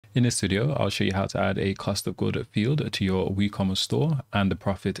In this video, I'll show you how to add a cost of good field to your WooCommerce store and the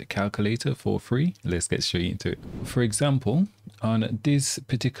profit calculator for free. Let's get straight into it. For example, on this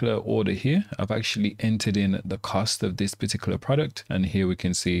particular order here, I've actually entered in the cost of this particular product. And here we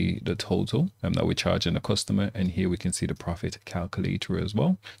can see the total that we're charging the customer. And here we can see the profit calculator as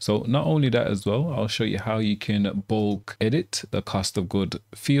well. So not only that as well, I'll show you how you can bulk edit the cost of good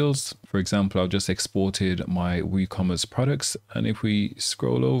fields. For example, I've just exported my WooCommerce products. And if we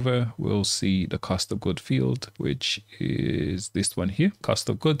scroll over, we'll see the cost of good field, which is this one here, cost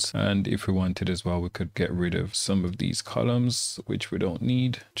of goods. And if we wanted as well, we could get rid of some of these columns, which we don't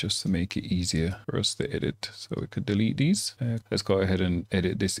need, just to make it easier for us to edit. So we could delete these. Let's go ahead and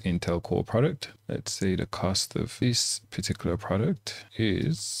edit this Intel Core product. Let's say the cost of this particular product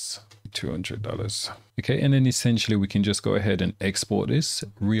is $200. Okay, and then essentially we can just go ahead and export this,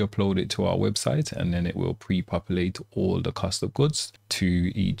 re-upload it to our website, and then it will pre-populate all the cost of goods to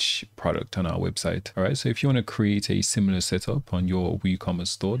each product on our website. All right, so if you want to create a similar setup on your WooCommerce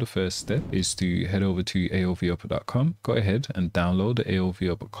store, the first step is to head over to aovup.com. Go ahead and download the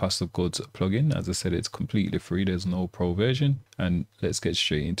AOVUp cost of goods plugin. As I said, it's completely free. There's no pro version, and let's get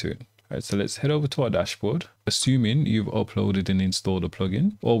straight into it. All right, so let's head over to our dashboard. Assuming you've uploaded and installed a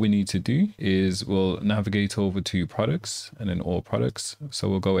plugin, all we need to do is we'll navigate over to products and then all products. So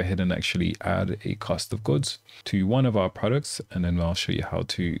we'll go ahead and actually add a cost of goods to one of our products, and then I'll show you how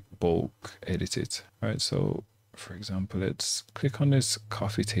to bulk edit it. All right, so for example, let's click on this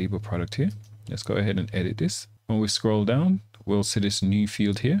coffee table product here. Let's go ahead and edit this. When we scroll down, we'll see this new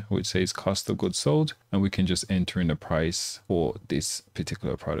field here, which says cost of goods sold, and we can just enter in the price for this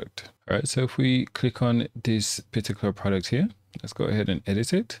particular product. All right, so if we click on this particular product here, let's go ahead and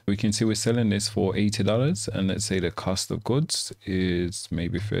edit it. We can see we're selling this for $80, and let's say the cost of goods is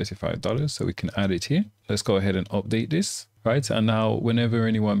maybe $35. So we can add it here. Let's go ahead and update this. Right, and now whenever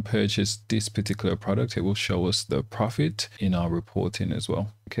anyone purchased this particular product, it will show us the profit in our reporting as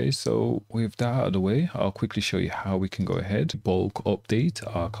well. Okay, so with that out of the way, I'll quickly show you how we can go ahead, bulk update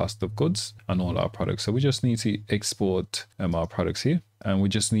our cost of goods on all our products. So we just need to export our products here, and we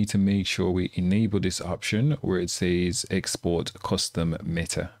just need to make sure we enable this option where it says export custom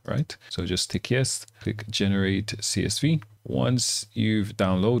meta, right? So just tick yes, click generate CSV. Once you've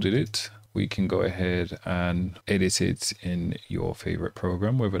downloaded it, we can go ahead and edit it in your favorite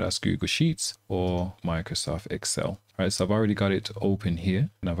program, whether that's Google Sheets or Microsoft Excel. All right, so I've already got it open here,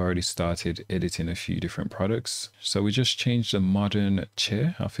 and I've already started editing a few different products. So we just changed the modern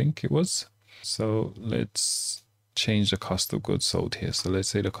chair, I think it was. So let's change the cost of goods sold here. So let's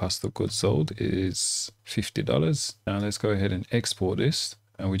say the cost of goods sold is $50. Now let's go ahead and export this.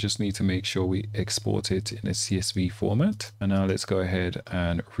 And we just need to make sure we export it in a CSV format. And now let's go ahead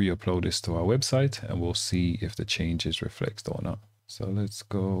and re-upload this to our website, and we'll see if the changes reflect or not. So let's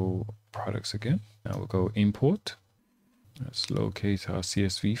go products again. Now we'll go import. Let's locate our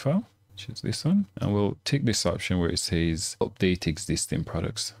CSV file, which is this one. And we'll tick this option where it says update existing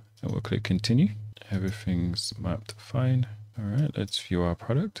products. And we'll click continue. Everything's mapped fine. All right, let's view our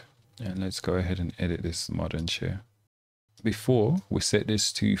product. And let's go ahead and edit this modern chair. Before we set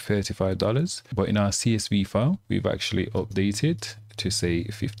this to $35, but in our CSV file, we've actually updated to say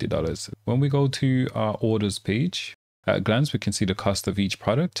 $50. When we go to our orders page, at a glance, we can see the cost of each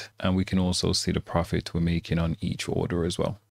product, and we can also see the profit we're making on each order as well.